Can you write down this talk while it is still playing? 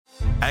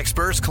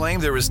Experts claim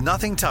there is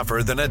nothing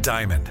tougher than a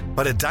diamond.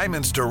 But at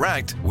Diamonds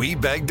Direct, we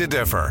beg to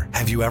differ.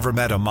 Have you ever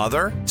met a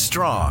mother?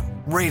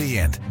 Strong,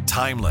 radiant,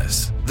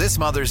 timeless. This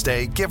Mother's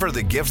Day, give her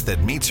the gift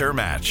that meets her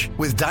match.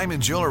 With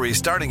diamond jewelry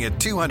starting at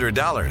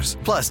 $200.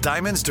 Plus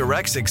Diamonds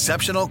Direct's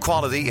exceptional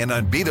quality and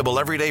unbeatable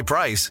everyday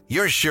price,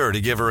 you're sure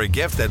to give her a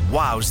gift that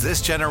wows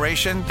this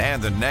generation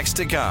and the next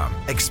to come.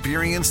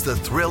 Experience the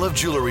thrill of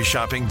jewelry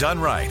shopping done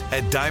right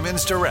at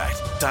Diamonds Direct.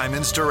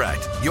 Diamonds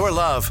Direct. Your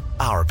love,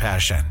 our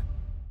passion.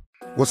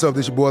 What's up,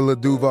 this your boy Lil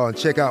Duval, and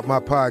check out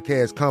my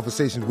podcast,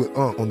 Conversations with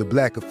Unc, on the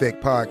Black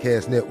Effect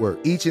Podcast Network.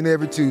 Each and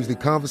every Tuesday,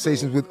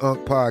 Conversations with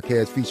Unc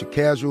podcast feature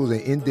casual and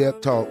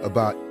in-depth talk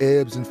about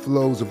ebbs and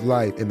flows of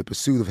life and the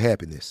pursuit of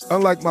happiness.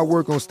 Unlike my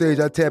work on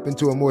stage, I tap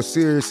into a more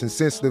serious and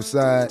sensitive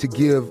side to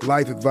give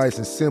life advice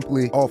and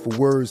simply offer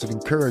words of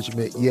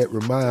encouragement, yet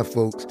remind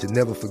folks to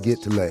never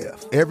forget to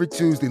laugh. Every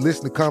Tuesday,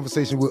 listen to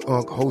Conversations with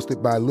Unc,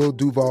 hosted by Lil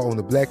Duval on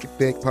the Black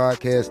Effect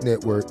Podcast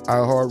Network,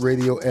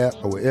 iHeartRadio app,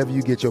 or wherever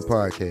you get your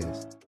podcasts.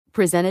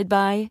 Presented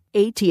by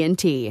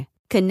AT&T.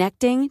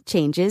 Connecting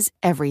changes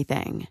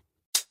everything.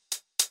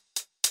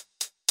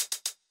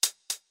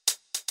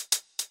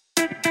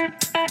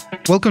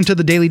 Welcome to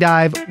the Daily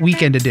Dive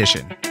Weekend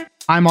Edition.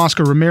 I'm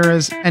Oscar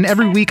Ramirez, and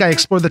every week I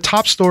explore the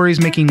top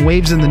stories making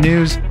waves in the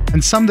news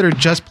and some that are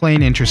just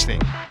plain interesting.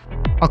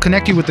 I'll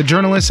connect you with the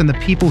journalists and the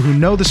people who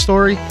know the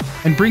story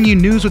and bring you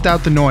news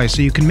without the noise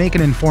so you can make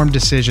an informed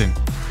decision.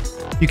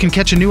 You can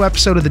catch a new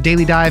episode of the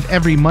Daily Dive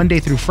every Monday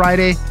through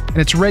Friday, and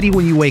it's ready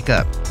when you wake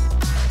up.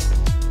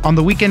 On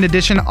the Weekend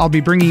Edition, I'll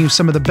be bringing you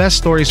some of the best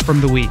stories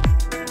from the week.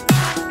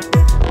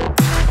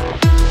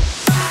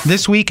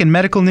 This week in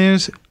medical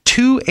news,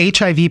 2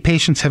 HIV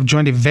patients have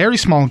joined a very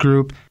small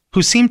group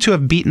who seem to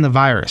have beaten the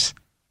virus.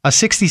 A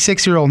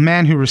 66-year-old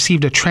man who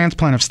received a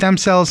transplant of stem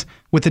cells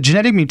with a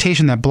genetic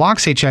mutation that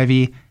blocks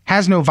HIV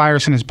has no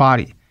virus in his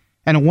body.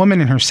 And a woman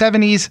in her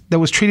 70s that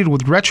was treated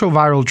with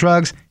retroviral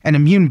drugs and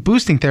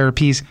immune-boosting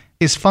therapies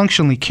is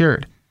functionally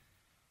cured.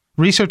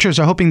 Researchers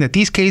are hoping that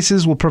these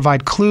cases will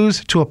provide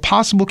clues to a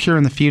possible cure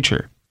in the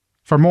future.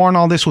 For more on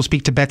all this, we'll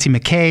speak to Betsy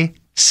McKay,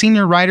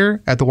 senior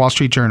writer at The Wall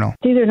Street Journal.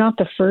 These are not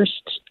the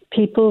first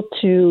people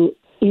to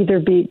either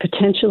be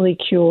potentially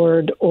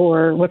cured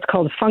or what's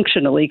called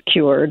functionally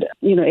cured.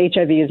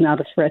 HIV is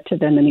not a threat to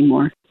them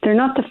anymore. They're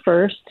not the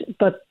first,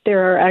 but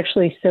there are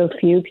actually so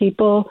few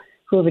people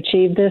who have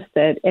achieved this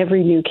that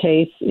every new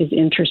case is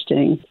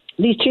interesting.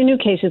 These 2 new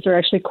cases are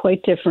actually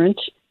quite different.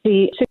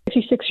 The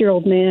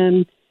 66-year-old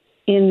man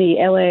in the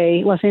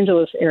Los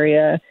Angeles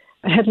area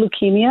had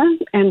leukemia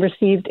and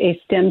received a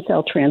stem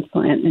cell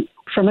transplant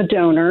from a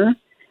donor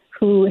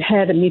who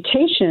had a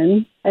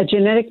mutation, a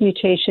genetic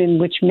mutation,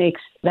 which makes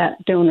that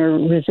donor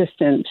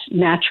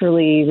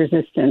naturally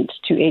resistant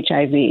to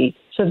HIV.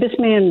 So this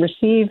man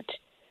received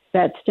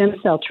that stem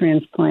cell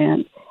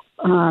transplant.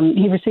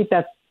 He received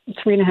that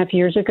 3.5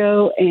 years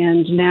ago,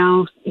 and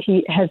now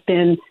he has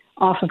been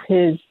off of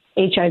his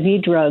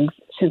HIV drugs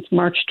since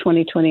March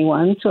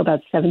 2021, so about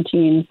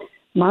 17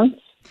 months,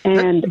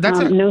 and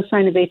no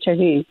sign of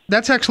HIV.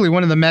 That's actually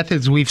one of the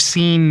methods we've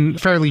seen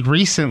fairly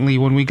recently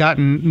when we got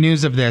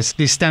news of this,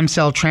 the stem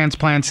cell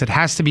transplants that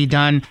has to be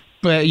done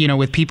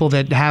with people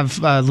that have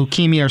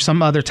leukemia or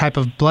some other type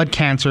of blood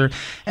cancer.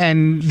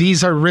 And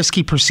these are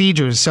risky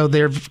procedures. So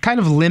they're kind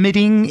of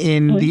limiting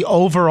in the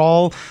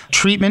overall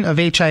treatment of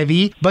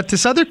HIV. But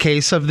this other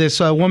case of this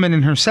woman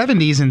in her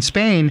 70s in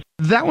Spain,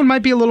 that one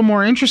might be a little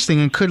more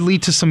interesting and could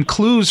lead to some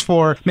clues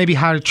for maybe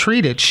how to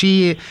treat it.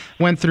 She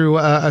went through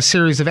a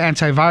series of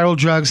antiviral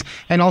drugs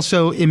and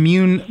also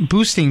immune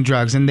boosting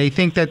drugs. And they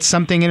think that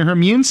something in her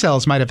immune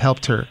cells might have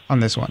helped her on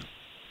this one.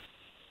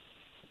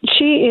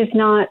 She is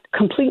not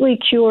completely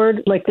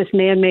cured like this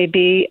man may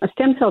be. A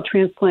stem cell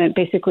transplant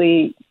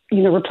basically,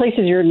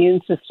 replaces your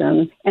immune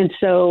system and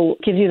so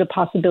gives you the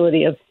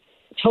possibility of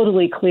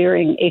totally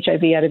clearing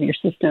HIV out of your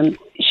system.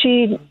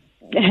 She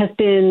has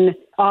been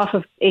off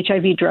of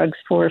HIV drugs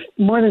for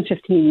more than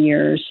 15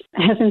 years,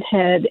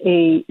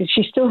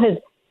 she still has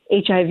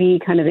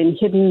HIV kind of in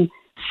hidden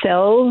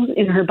cells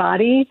in her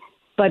body,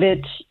 but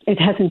it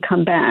hasn't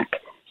come back.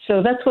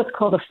 So that's what's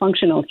called a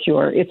functional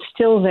cure. It's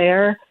still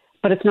there,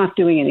 but it's not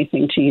doing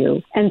anything to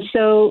you. And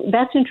so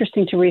that's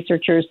interesting to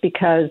researchers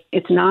because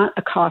it's not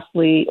a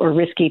costly or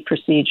risky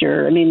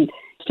procedure. I mean,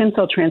 stem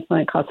cell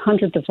transplant costs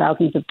hundreds of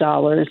thousands of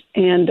dollars,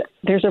 and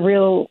there's a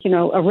real,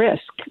 a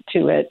risk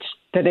to it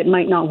that it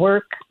might not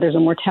work. There's a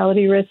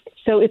mortality risk.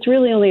 So it's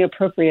really only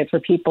appropriate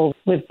for people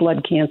with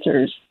blood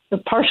cancers. The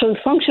partial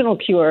functional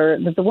cure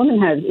that the woman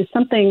has is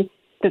something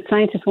that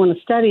scientists want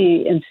to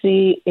study and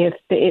see if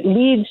it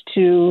leads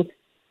to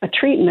a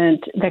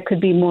treatment that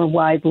could be more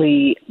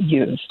widely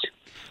used.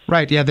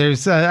 Right. Yeah.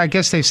 There's, I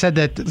guess they've said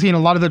that, a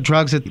lot of the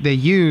drugs that they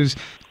use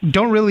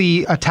don't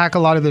really attack a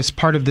lot of this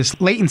part of this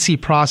latency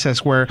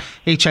process where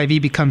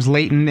HIV becomes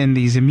latent in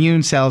these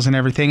immune cells and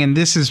everything. And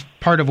this is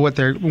part of what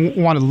they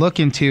want to look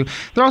into.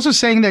 They're also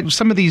saying that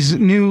some of these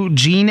new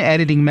gene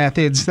editing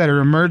methods that are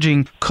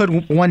emerging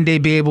could one day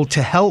be able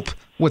to help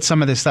with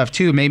some of this stuff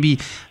too. Maybe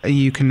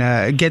you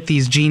can get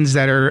these genes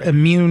that are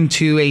immune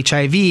to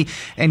HIV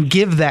and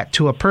give that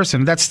to a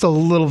person. That's still a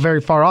little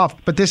very far off,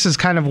 but this is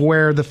kind of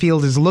where the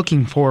field is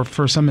looking for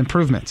some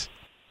improvements.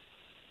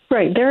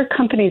 Right. There are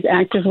companies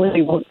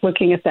actively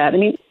looking at that. I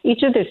mean,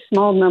 each of this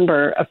small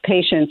number of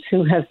patients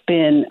who have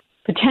been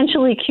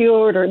potentially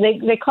cured, or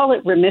they call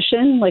it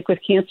remission, like with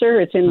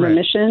cancer, it's in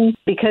remission,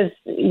 because,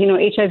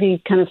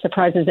 HIV kind of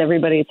surprises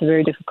everybody. It's a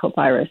very difficult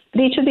virus.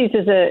 But each of these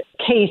is a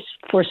case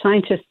for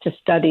scientists to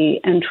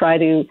study and try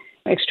to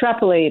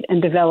extrapolate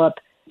and develop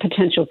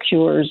potential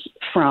cures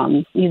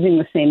from using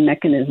the same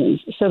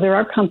mechanisms. So there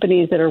are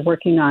companies that are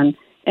working on,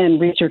 and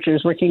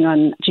researchers working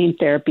on gene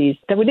therapies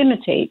that would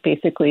imitate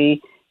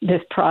basically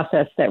this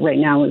process that right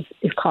now is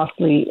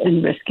costly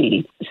and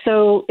risky.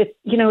 So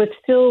it's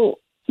still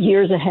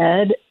years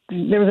ahead.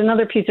 There was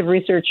another piece of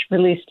research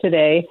released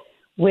today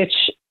which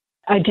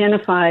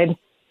identified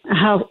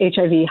how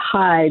HIV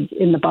hides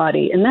in the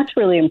body. And that's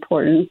really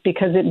important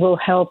because it will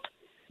help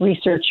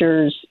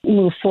researchers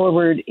move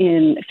forward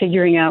in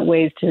figuring out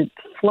ways to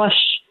flush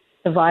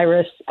the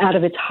virus out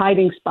of its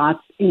hiding spots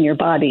in your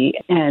body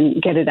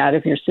and get it out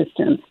of your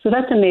system. So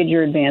that's a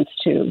major advance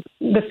too.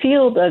 The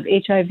field of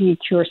HIV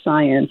cure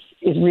science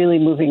is really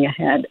moving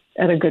ahead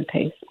at a good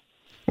pace.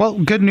 Well,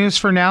 good news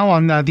for now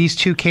on these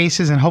two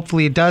cases, and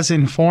hopefully it does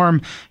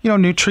inform,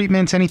 new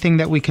treatments. Anything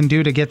that we can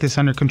do to get this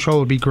under control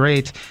would be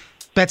great.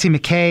 Betsy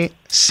McKay,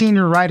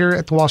 senior writer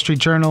at the Wall Street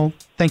Journal,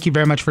 thank you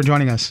very much for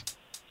joining us.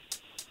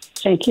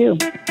 Thank you.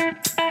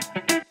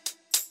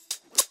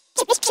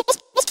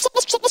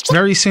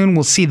 Very soon,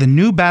 we'll see the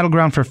new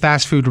battleground for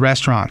fast food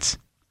restaurants,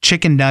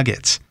 chicken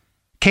nuggets.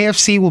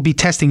 KFC will be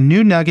testing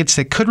new nuggets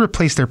that could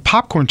replace their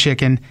popcorn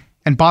chicken,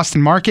 and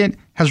Boston Market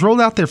has rolled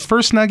out their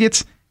first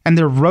nuggets, and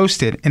they're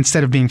roasted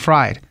instead of being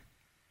fried.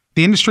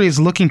 The industry is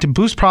looking to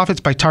boost profits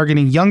by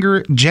targeting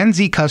younger Gen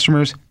Z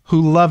customers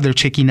who love their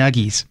chicky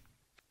nuggies.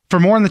 For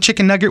more on the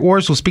chicken nugget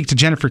wars, we'll speak to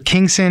Jennifer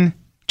Kingson,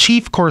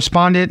 chief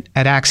correspondent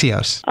at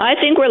Axios. I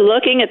think we're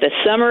looking at the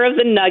summer of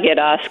the nugget,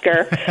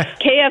 Oscar.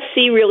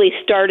 KFC really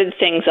started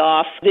things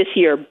off this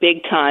year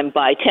big time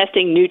by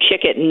testing new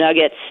chicken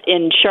nuggets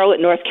in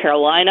Charlotte, North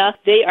Carolina.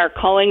 They are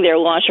calling their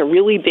launch a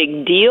really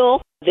big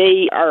deal.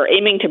 They are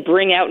aiming to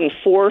bring out in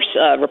force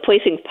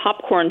replacing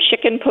popcorn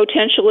chicken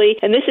potentially.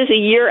 And this is a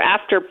year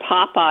after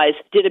Popeyes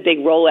did a big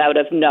rollout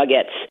of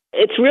nuggets.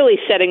 It's really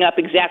setting up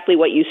exactly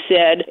what you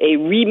said, a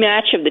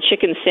rematch of the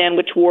chicken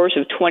sandwich wars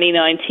of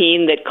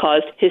 2019 that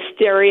caused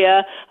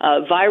hysteria,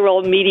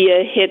 viral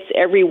media hits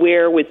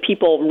everywhere with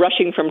people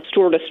rushing from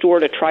store to store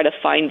to try to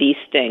find these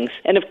things.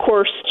 And of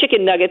course,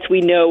 chicken nuggets we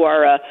know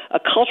are a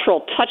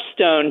cultural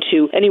touchstone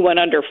to anyone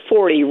under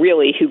 40,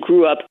 really, who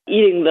grew up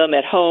eating them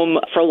at home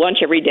for lunch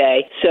every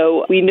day.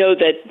 So we know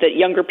that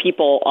younger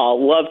people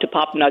love to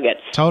pop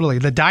nuggets. Totally.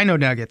 The Dino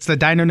Nuggets. The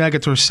Dino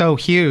Nuggets were so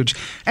huge.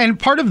 And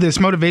part of this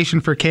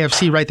motivation for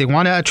KFC, right, they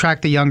want to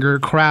attract the younger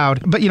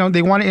crowd, but,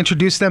 they want to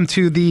introduce them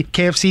to the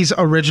KFC's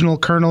original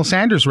Colonel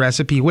Sanders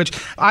recipe, which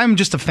I'm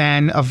just a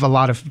fan of a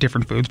lot of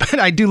different foods, but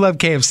I do love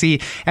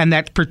KFC and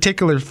that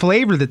particular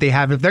flavor that they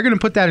have. If they're going to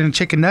put that in a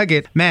chicken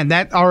nugget, man,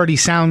 that already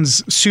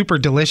sounds super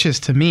delicious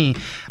to me.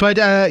 But,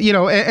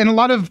 and a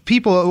lot of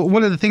people,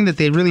 one of the things that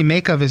they really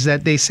make of is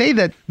that they say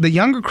that the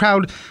younger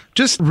crowd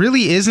just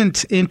really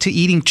isn't into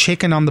eating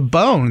chicken on the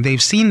bone.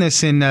 They've seen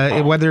this in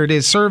whether it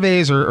is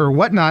surveys or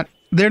whatnot.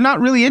 They're not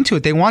really into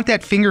it. They want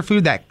that finger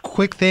food, that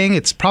quick thing.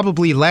 It's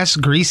probably less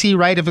greasy,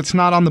 right, if it's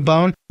not on the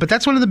bone. But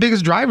that's one of the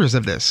biggest drivers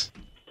of this.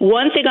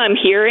 One thing I'm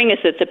hearing is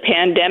that the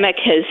pandemic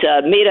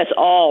has made us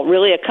all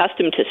really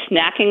accustomed to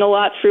snacking a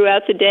lot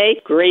throughout the day,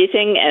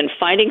 grazing, and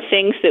finding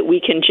things that we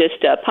can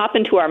just pop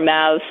into our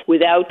mouths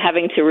without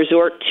having to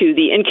resort to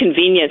the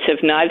inconvenience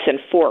of knives and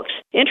forks.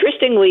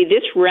 Interestingly,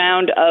 this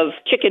round of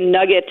chicken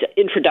nugget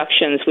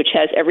introductions, which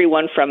has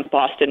everyone from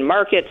Boston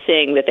Market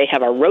saying that they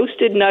have a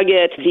roasted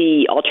nugget,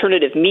 the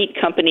alternative meat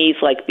companies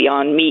like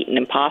Beyond Meat and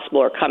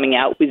Impossible are coming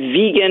out with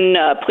vegan,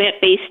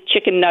 plant-based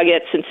chicken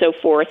nuggets and so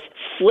forth.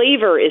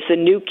 Flavor is the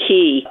new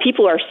key.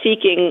 People are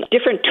seeking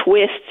different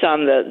twists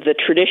on the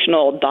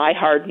traditional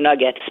die-hard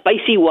nugget.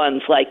 Spicy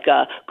ones like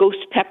ghost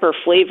pepper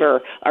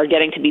flavor are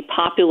getting to be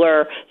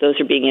popular. Those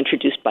are being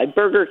introduced by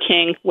Burger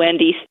King,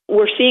 Wendy's.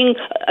 We're seeing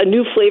a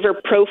new flavor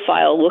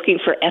profile looking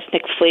for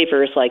ethnic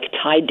flavors like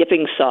Thai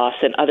dipping sauce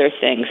and other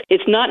things.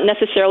 It's not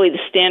necessarily the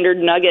standard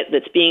nugget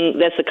that's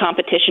the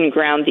competition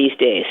ground these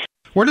days.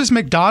 Where does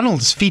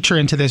McDonald's feature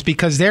into this?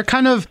 Because they're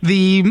kind of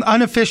the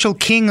unofficial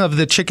king of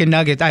the chicken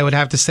nugget, I would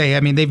have to say.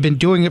 I mean, they've been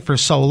doing it for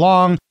so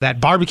long.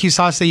 That barbecue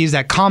sauce they use,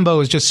 that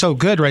combo is just so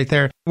good right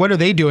there. What are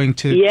they doing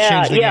to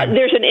change the game?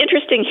 There's an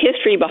interesting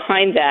history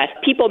behind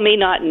that. People may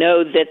not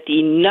know that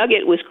the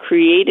nugget was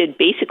created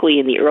basically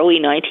in the early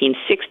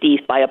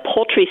 1960s by a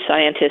poultry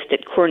scientist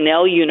at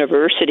Cornell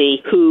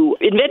University who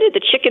invented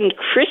the chicken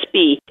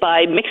crispy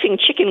by mixing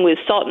chicken with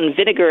salt and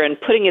vinegar and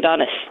putting it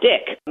on a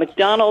stick.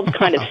 McDonald's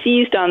kind of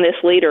seized on this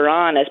later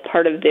on as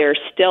part of their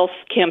stealth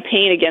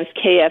campaign against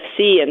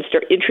KFC and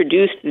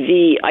introduced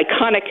the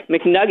iconic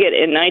McNugget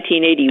in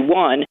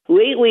 1981.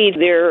 Lately,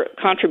 their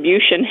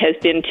contribution has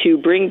been to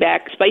bring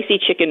back spicy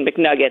chicken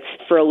McNuggets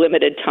for a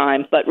limited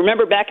time. But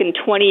remember back in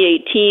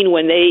 2018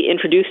 when they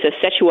introduced a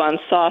Szechuan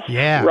sauce,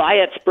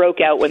 riots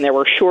broke out when there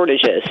were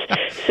shortages.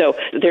 So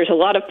there's a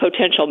lot of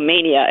potential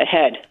mania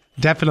ahead.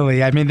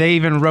 Definitely. I mean, they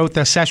even wrote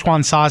the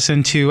Szechuan sauce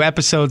into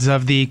episodes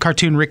of the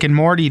cartoon Rick and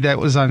Morty that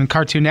was on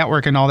Cartoon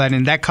Network and all that,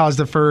 and that caused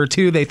a furor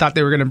too. They thought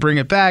they were going to bring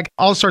it back,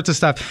 all sorts of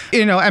stuff.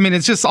 You know, I mean,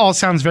 it just all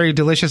sounds very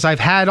delicious. I've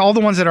had all the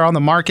ones that are on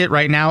the market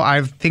right now.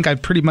 I think I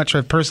pretty much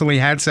have personally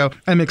had, so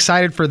I'm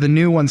excited for the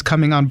new ones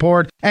coming on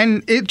board.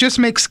 And it just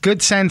makes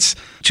good sense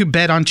to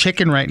bet on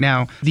chicken right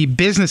now. The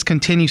business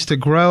continues to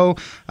grow.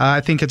 I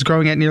think it's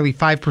growing at nearly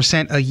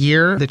 5% a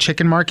year, the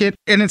chicken market.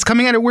 And it's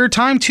coming at a weird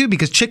time too,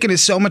 because chicken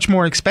is so much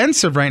more expensive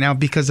right now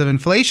because of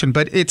inflation,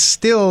 but it's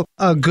still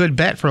a good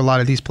bet for a lot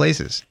of these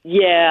places.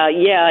 Yeah.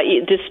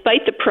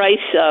 Despite the price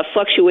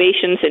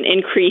fluctuations and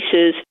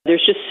increases,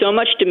 there's just so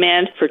much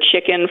demand for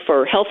chicken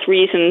for health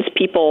reasons,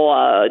 people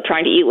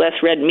trying to eat less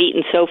red meat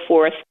and so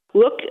forth.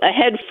 Look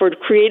ahead for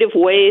creative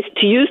ways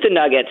to use the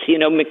nuggets. You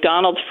know,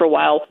 McDonald's for a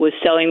while was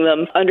selling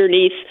them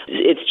underneath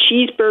its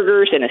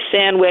cheeseburgers in a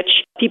sandwich.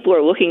 People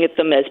are looking at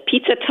them as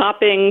pizza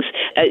toppings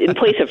in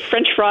place of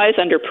French fries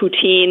under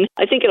poutine.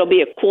 I think it'll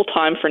be a cool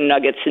time for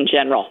nuggets in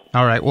general.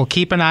 All right. Well,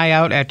 keep an eye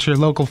out at your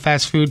local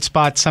fast food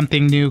spot.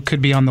 Something new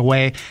could be on the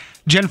way.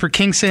 Jennifer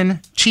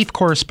Kingston, Chief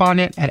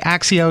Correspondent at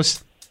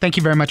Axios, thank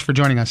you very much for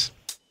joining us.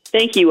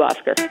 Thank you,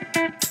 Oscar.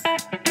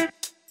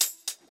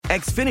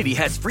 Xfinity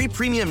has free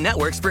premium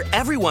networks for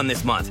everyone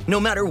this month, no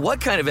matter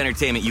what kind of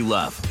entertainment you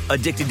love.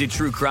 Addicted to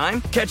true crime?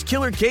 Catch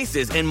killer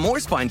cases and more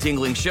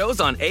spine-tingling shows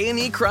on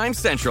A&E Crime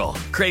Central.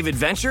 Crave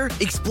adventure?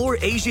 Explore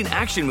Asian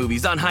action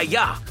movies on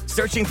Hi-Ya.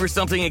 Searching for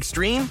something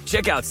extreme?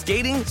 Check out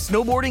skating,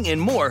 snowboarding, and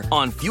more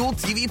on Fuel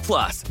TV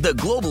Plus, the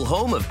global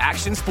home of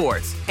action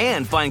sports.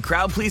 And find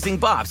crowd-pleasing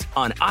bops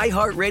on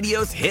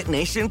iHeartRadio's Hit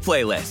Nation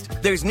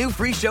playlist. There's new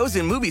free shows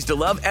and movies to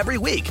love every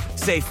week.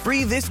 Say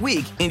free this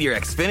week in your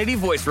Xfinity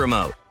voice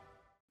remote.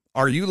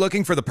 Are you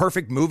looking for the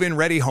perfect move-in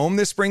ready home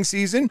this spring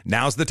season?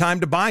 Now's the time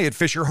to buy at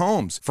Fisher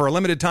Homes. For a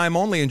limited time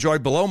only, enjoy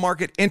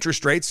below-market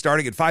interest rates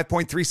starting at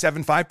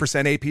 5.375%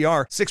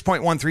 APR,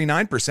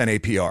 6.139%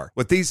 APR.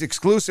 With these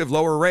exclusive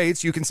lower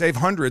rates, you can save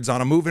hundreds on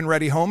a move-in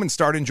ready home and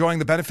start enjoying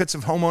the benefits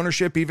of home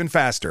ownership even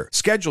faster.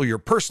 Schedule your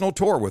personal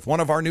tour with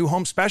one of our new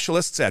home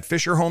specialists at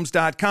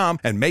FisherHomes.com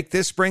and make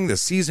this spring the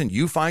season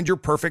you find your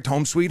perfect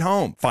home sweet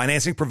home.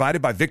 Financing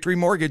provided by Victory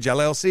Mortgage,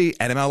 LLC,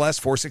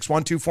 NMLS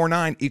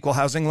 461249, Equal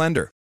Housing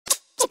Lender.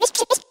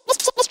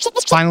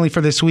 Finally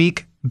for this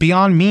week,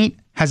 Beyond Meat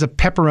has a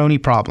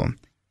pepperoni problem.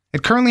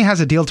 It currently has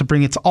a deal to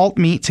bring its alt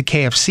meat to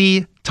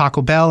KFC,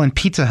 Taco Bell, and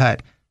Pizza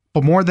Hut,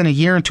 but more than a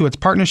year into its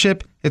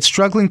partnership, it's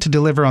struggling to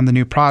deliver on the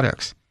new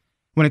products.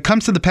 When it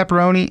comes to the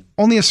pepperoni,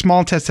 only a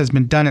small test has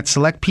been done at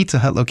select Pizza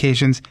Hut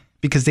locations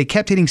because they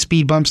kept hitting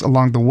speed bumps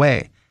along the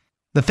way.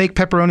 The fake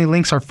pepperoni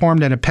links are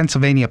formed at a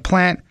Pennsylvania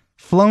plant,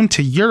 flown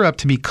to Europe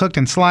to be cooked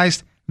and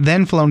sliced,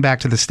 then flown back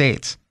to the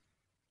States.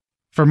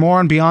 For more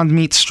on Beyond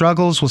Meat's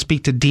struggles, we'll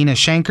speak to Dina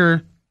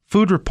Schenker,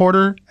 food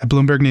reporter at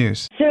Bloomberg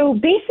News. So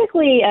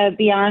basically,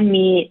 Beyond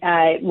Meat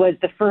was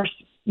the first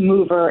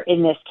mover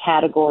in this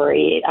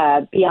category.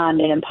 Beyond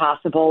and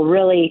Impossible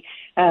really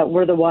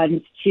were the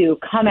ones to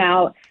come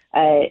out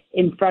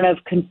in front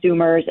of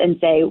consumers and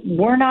say,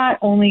 we're not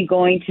only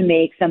going to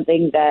make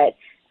something that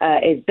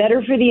is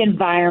better for the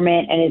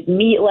environment and is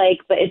meat-like,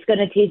 but it's going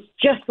to taste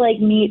just like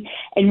meat,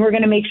 and we're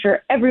going to make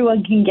sure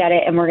everyone can get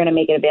it, and we're going to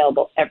make it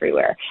available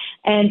everywhere.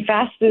 And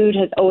fast food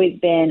has always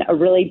been a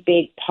really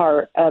big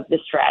part of the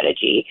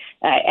strategy,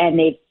 and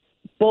they've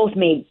both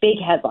made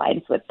big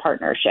headlines with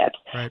partnerships.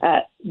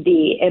 Right.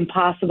 The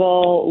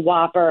Impossible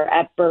Whopper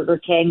at Burger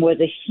King was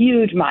a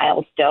huge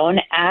milestone,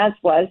 as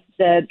was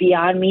the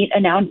Beyond Meat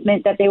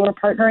announcement that they were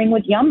partnering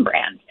with Yum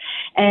Brands.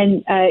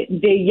 And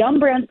the Yum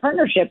Brands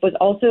partnership was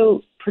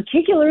also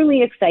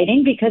particularly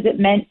exciting because it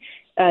meant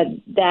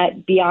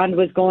that Beyond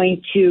was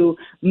going to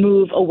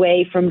move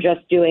away from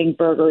just doing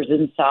burgers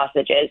and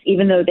sausages,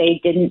 even though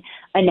they didn't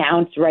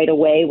announce right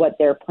away what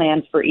their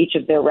plans for each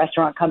of their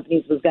restaurant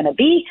companies was going to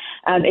be.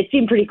 It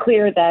seemed pretty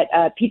clear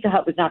that Pizza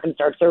Hut was not going to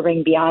start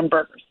serving Beyond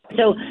burgers.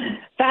 So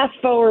fast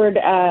forward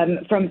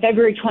from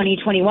February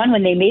 2021,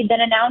 when they made that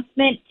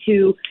announcement,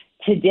 to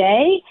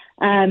today,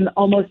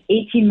 almost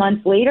 18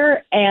 months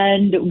later,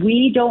 and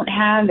we don't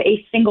have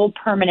a single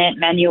permanent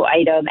menu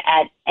item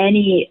at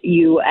any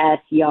U.S.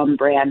 Yum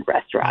brand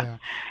restaurant.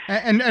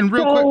 Yeah. And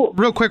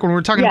real quick, when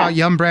we're talking about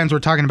Yum brands, we're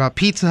talking about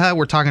Pizza Hut,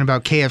 we're talking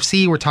about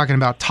KFC, we're talking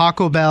about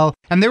Taco Bell,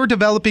 and they were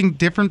developing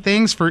different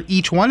things for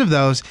each one of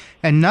those,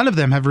 and none of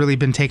them have really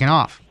been taken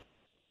off.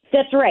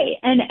 That's right.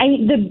 And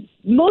the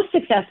most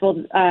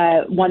successful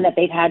one that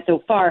they've had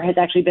so far has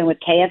actually been with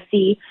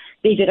KFC.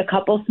 They did a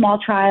couple small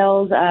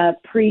trials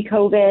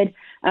pre-COVID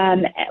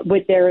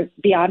with their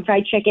Beyond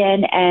Fried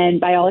Chicken, and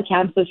by all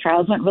accounts, those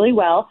trials went really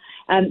well.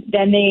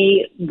 Then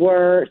they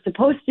were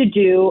supposed to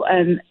do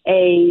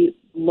a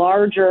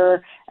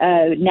larger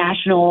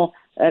national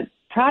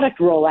product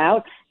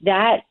rollout,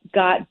 that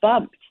got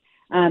bumped.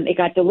 It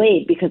got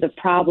delayed because of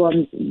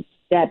problems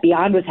that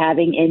Beyond was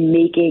having in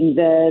making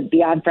the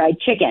Beyond Fried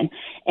Chicken.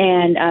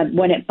 And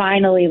when it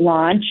finally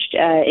launched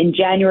in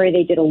January,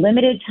 they did a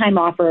limited time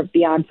offer of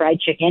Beyond Fried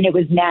Chicken. It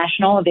was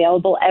national,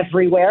 available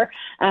everywhere.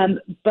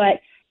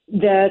 But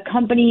the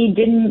company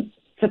didn't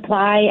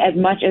supply as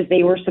much as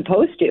they were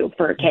supposed to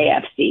for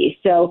KFC.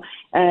 So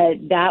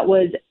that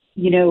was,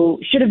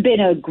 should have been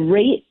a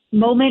great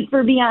moment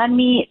for Beyond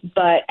Meat,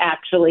 but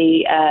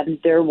actually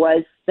there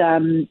was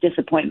some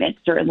disappointment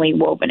certainly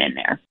woven in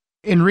there.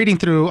 In reading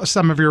through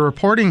some of your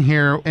reporting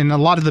here, and a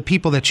lot of the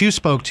people that you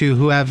spoke to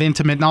who have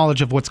intimate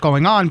knowledge of what's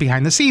going on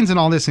behind the scenes and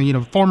all this,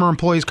 and former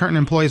employees, current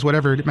employees,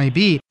 whatever it may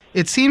be,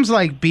 it seems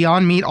like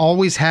Beyond Meat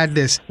always had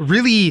this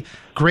really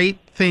great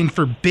thing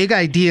for big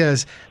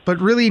ideas, but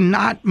really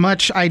not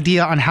much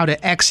idea on how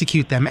to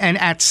execute them and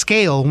at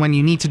scale when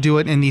you need to do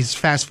it in these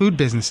fast food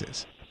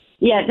businesses.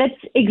 Yeah,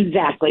 that's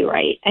exactly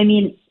right. I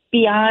mean,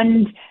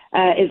 Beyond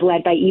is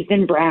led by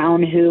Ethan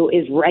Brown, who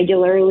is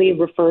regularly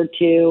referred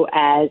to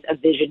as a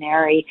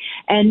visionary.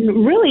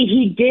 And really,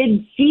 he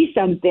did see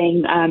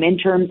something in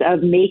terms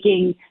of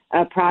making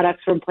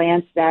products from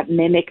plants that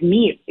mimic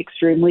meat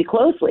extremely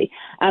closely.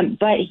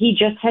 But he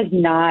just has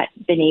not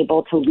been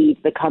able to lead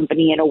the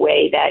company in a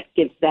way that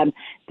gives them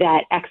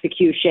that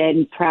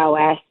execution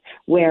prowess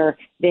where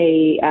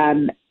they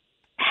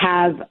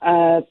have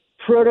a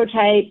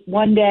prototype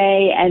one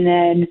day and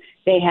then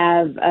they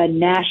have a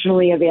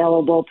nationally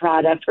available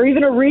product or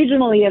even a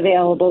regionally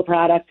available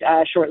product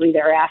shortly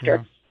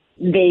thereafter.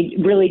 Yeah. They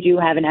really do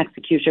have an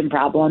execution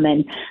problem,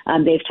 and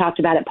they've talked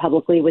about it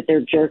publicly with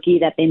their jerky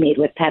that they made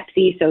with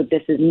Pepsi, so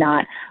this is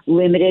not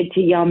limited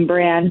to Yum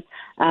Brand.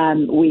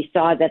 We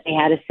saw that they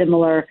had a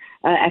similar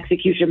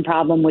execution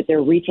problem with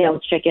their retail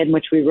chicken,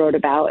 which we wrote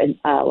about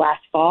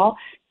last fall.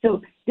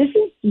 So this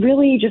is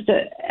really just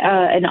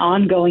an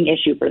ongoing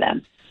issue for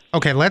them.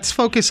 Okay, let's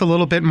focus a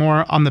little bit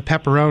more on the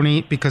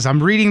pepperoni because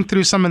I'm reading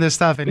through some of this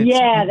stuff and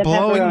it's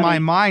blowing my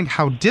mind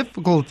how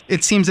difficult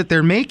it seems that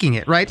they're making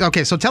it, right?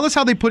 Okay, so tell us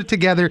how they put it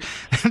together.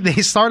 They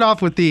start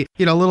off with the,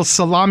 little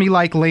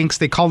salami-like links.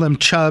 They call them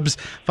chubs,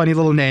 funny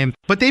little name.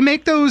 But they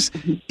make those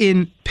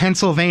in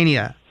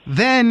Pennsylvania.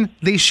 Then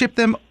they ship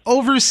them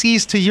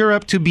overseas to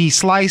Europe to be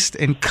sliced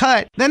and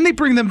cut. Then they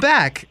bring them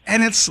back.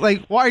 And it's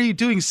like, why are you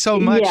doing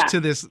so much to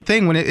this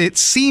thing when it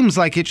seems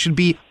like it should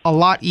be a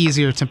lot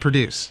easier to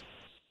produce?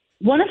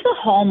 One of the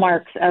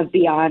hallmarks of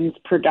Beyond's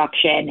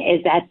production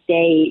is that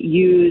they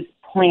use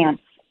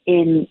plants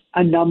in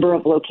a number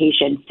of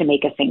locations to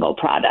make a single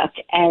product.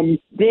 And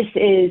this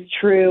is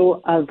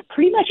true of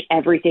pretty much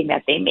everything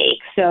that they make.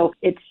 So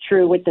it's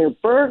true with their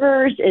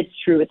burgers, it's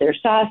true with their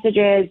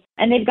sausages,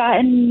 and they've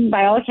gotten,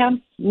 by all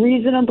accounts,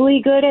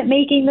 reasonably good at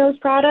making those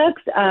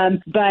products.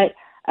 But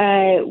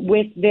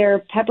with their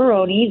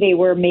pepperoni, they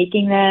were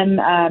making them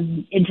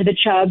into the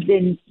chubs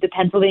in the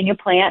Pennsylvania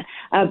plant,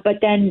 but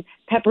then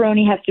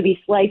pepperoni has to be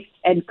sliced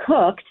and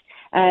cooked.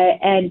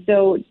 And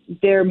so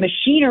their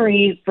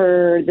machinery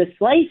for the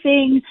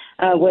slicing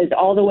was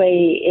all the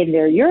way in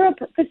their Europe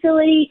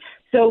facility.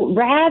 So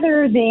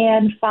rather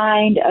than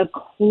find a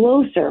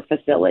closer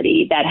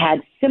facility that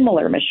had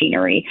similar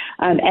machinery,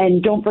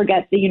 and don't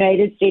forget the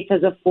United States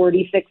has a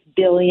 $46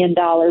 billion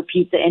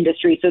pizza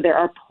industry, so there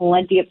are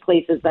plenty of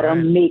places that are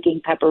making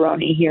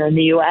pepperoni here in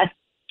the U.S.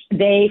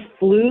 They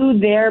flew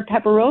their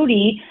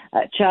pepperoni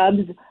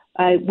chubs,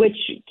 which,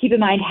 keep in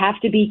mind, have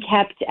to be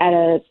kept at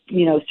a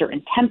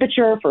certain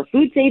temperature for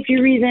food safety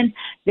reasons.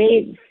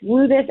 They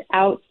flew this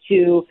out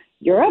to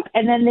Europe,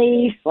 and then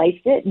they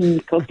sliced it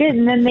and cooked it,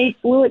 and then they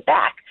flew it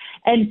back.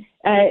 And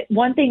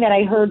one thing that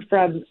I heard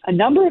from a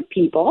number of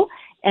people,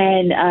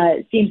 and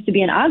seems to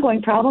be an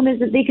ongoing problem, is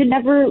that they could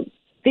never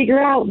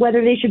figure out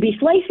whether they should be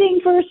slicing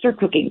first or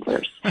cooking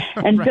first.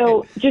 And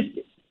so just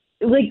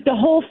like the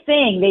whole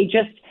thing, they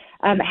just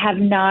have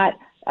not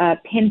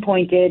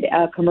pinpointed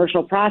a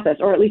commercial process,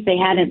 or at least they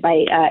hadn't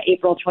by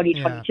April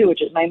 2022,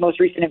 which is my most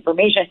recent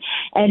information.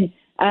 And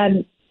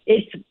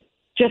it's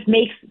just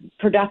makes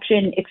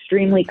production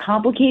extremely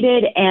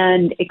complicated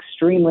and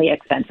extremely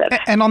expensive.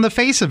 And on the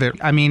face of it,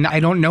 I mean, I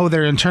don't know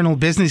their internal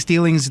business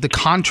dealings, the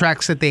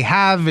contracts that they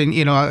have,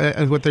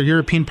 and with their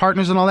European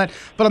partners and all that.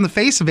 But on the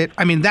face of it,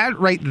 I mean, that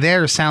right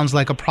there sounds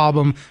like a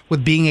problem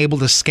with being able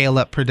to scale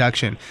up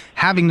production,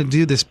 having to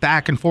do this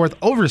back and forth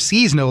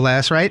overseas, no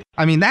less, right?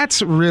 I mean,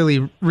 that's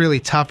really, really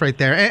tough right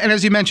there. And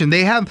as you mentioned,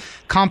 they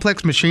have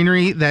complex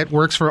machinery that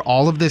works for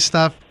all of this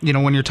stuff.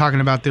 When you're talking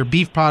about their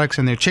beef products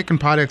and their chicken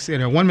products,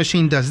 one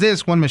machine does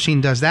this, one machine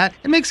does that.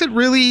 It makes it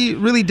really,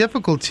 really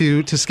difficult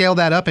to scale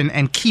that up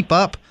and keep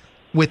up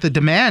with the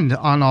demand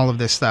on all of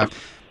this stuff.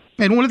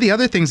 And one of the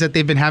other things that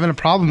they've been having a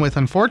problem with,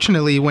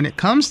 unfortunately, when it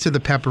comes to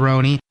the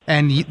pepperoni,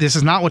 and this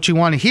is not what you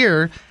want to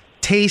hear,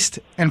 taste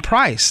and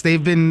price.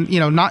 They've been,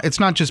 it's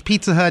not just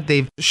Pizza Hut.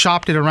 They've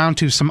shopped it around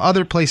to some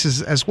other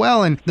places as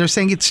well. And they're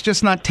saying it's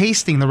just not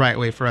tasting the right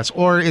way for us,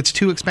 or it's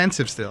too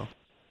expensive still.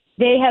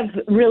 They have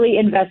really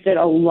invested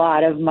a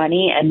lot of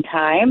money and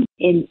time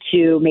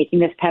into making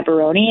this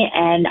pepperoni,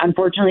 and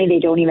unfortunately they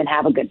don't even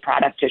have a good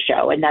product to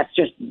show. And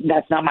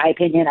that's not my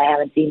opinion. I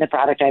haven't seen the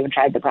product. I haven't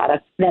tried the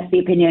product. That's the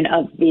opinion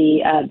of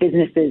the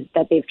businesses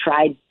that they've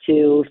tried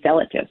to sell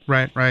it to.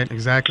 Right,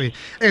 exactly.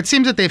 It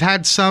seems that they've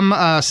had some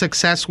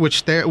success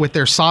with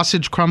their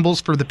sausage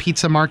crumbles for the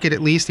pizza market,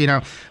 at least. You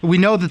know, we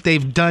know that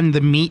they've done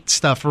the meat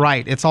stuff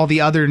right. It's all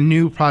the other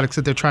new products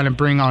that they're trying to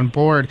bring on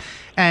board.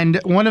 And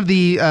one of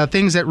the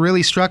things that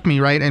really struck me,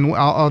 right, and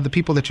all the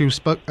people that you're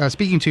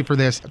speaking to for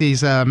this,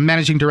 he's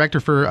managing director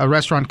for a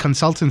restaurant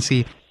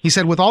consultancy. He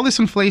said, with all this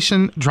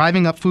inflation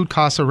driving up food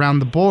costs around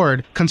the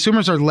board,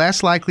 consumers are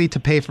less likely to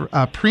pay for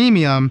a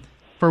premium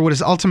for what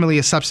is ultimately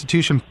a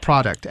substitution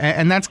product.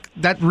 And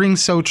that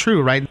rings so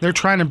true, right? They're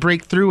trying to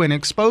break through and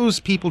expose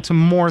people to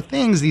more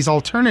things, these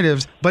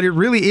alternatives, but it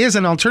really is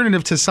an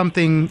alternative to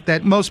something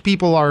that most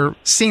people are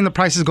seeing the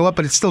prices go up,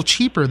 but it's still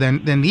cheaper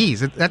than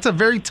these. That's a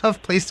very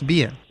tough place to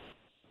be in.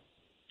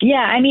 Yeah,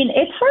 I mean,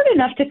 it's hard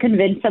enough to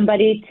convince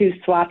somebody to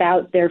swap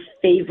out their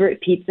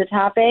favorite pizza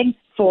topping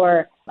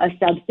for a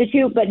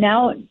substitute, but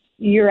now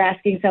you're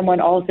asking someone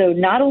also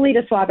not only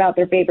to swap out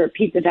their favorite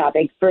pizza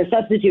topping for a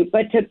substitute,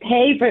 but to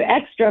pay for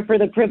extra for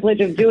the privilege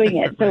of doing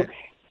it. So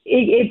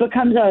it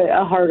becomes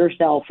a harder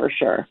sell for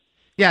sure.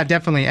 Yeah,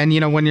 definitely. And, you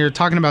know, when you're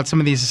talking about some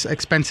of these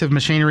expensive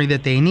machinery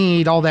that they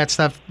need, all that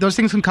stuff, those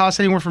things can cost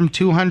anywhere from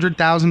 $200,000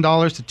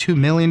 to $2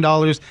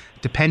 million,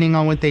 depending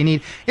on what they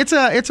need. It's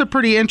a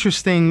pretty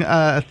interesting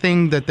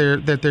thing that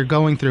they're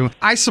going through.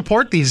 I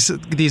support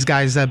these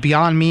guys,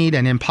 Beyond Meat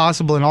and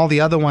Impossible and all the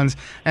other ones,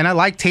 and I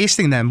like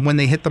tasting them when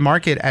they hit the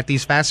market at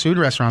these fast food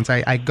restaurants.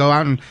 I go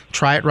out and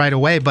try it right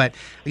away. But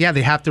yeah,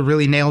 they have to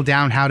really nail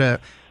down how to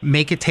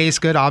make it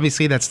taste good.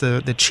 Obviously, that's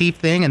the chief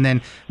thing, and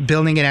then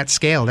building it at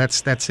scale.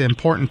 That's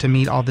important to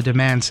meet all the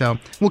demand. So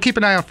we'll keep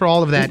an eye out for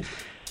all of that.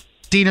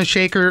 Dina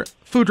Shaker,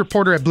 food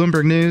reporter at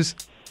Bloomberg News,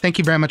 thank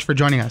you very much for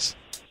joining us.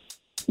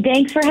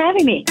 Thanks for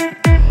having me.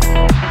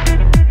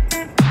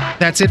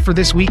 That's it for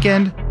this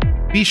weekend.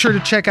 Be sure to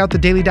check out the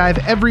Daily Dive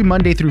every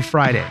Monday through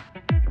Friday.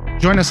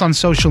 Join us on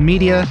social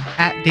media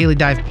at Daily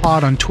Dive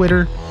Pod on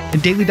Twitter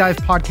and Daily Dive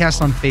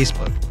Podcast on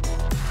Facebook.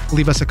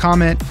 Leave us a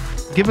comment,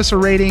 give us a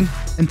rating,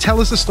 and tell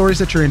us the stories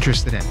that you're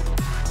interested in.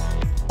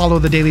 Follow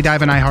the Daily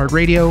Dive on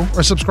iHeartRadio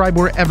or subscribe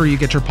wherever you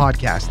get your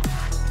podcast.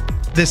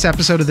 This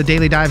episode of the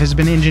Daily Dive has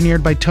been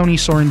engineered by Tony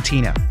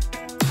Sorrentino.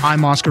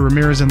 I'm Oscar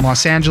Ramirez in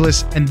Los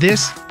Angeles, and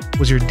this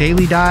was your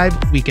Daily Dive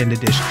Weekend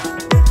Edition.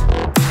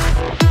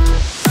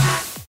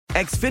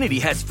 Xfinity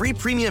has free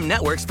premium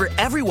networks for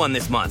everyone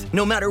this month,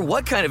 no matter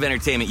what kind of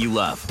entertainment you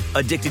love.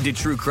 Addicted to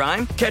true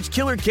crime? Catch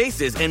killer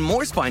cases and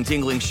more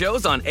spine-tingling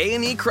shows on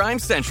A&E Crime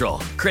Central.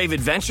 Crave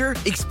adventure?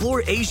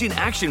 Explore Asian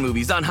action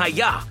movies on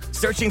Hi-Ya.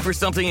 Searching for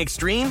something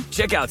extreme?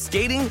 Check out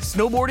skating,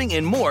 snowboarding,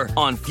 and more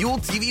on Fuel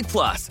TV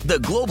Plus, the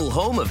global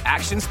home of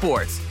action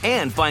sports.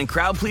 And find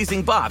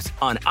crowd-pleasing bops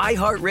on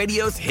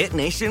iHeartRadio's Hit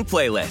Nation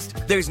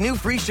playlist. There's new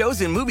free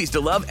shows and movies to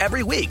love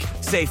every week.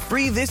 Say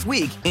free this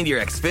week in your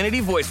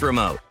Xfinity voice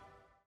remote.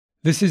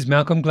 This is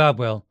Malcolm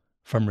Gladwell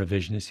from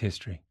Revisionist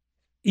History.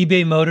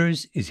 eBay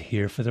Motors is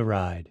here for the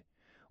ride.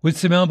 With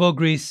some elbow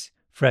grease,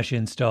 fresh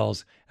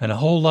installs, and a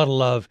whole lot of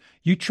love,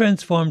 you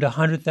transformed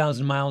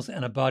 100,000 miles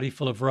and a body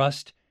full of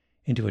rust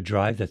into a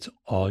drive that's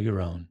all your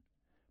own.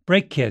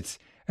 Brake kits,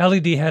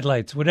 LED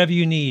headlights, whatever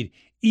you need,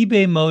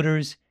 eBay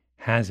Motors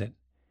has it.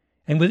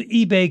 And with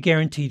eBay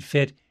Guaranteed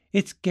Fit,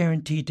 it's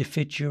guaranteed to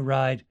fit your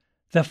ride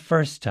the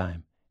first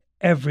time,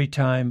 every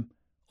time,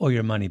 or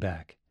your money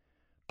back.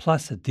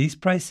 Plus, at these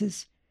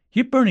prices,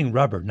 you're burning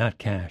rubber, not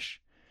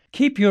cash.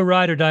 Keep your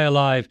ride or die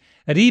alive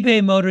at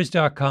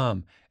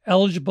ebaymotors.com.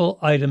 Eligible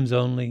items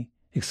only.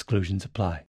 Exclusions apply.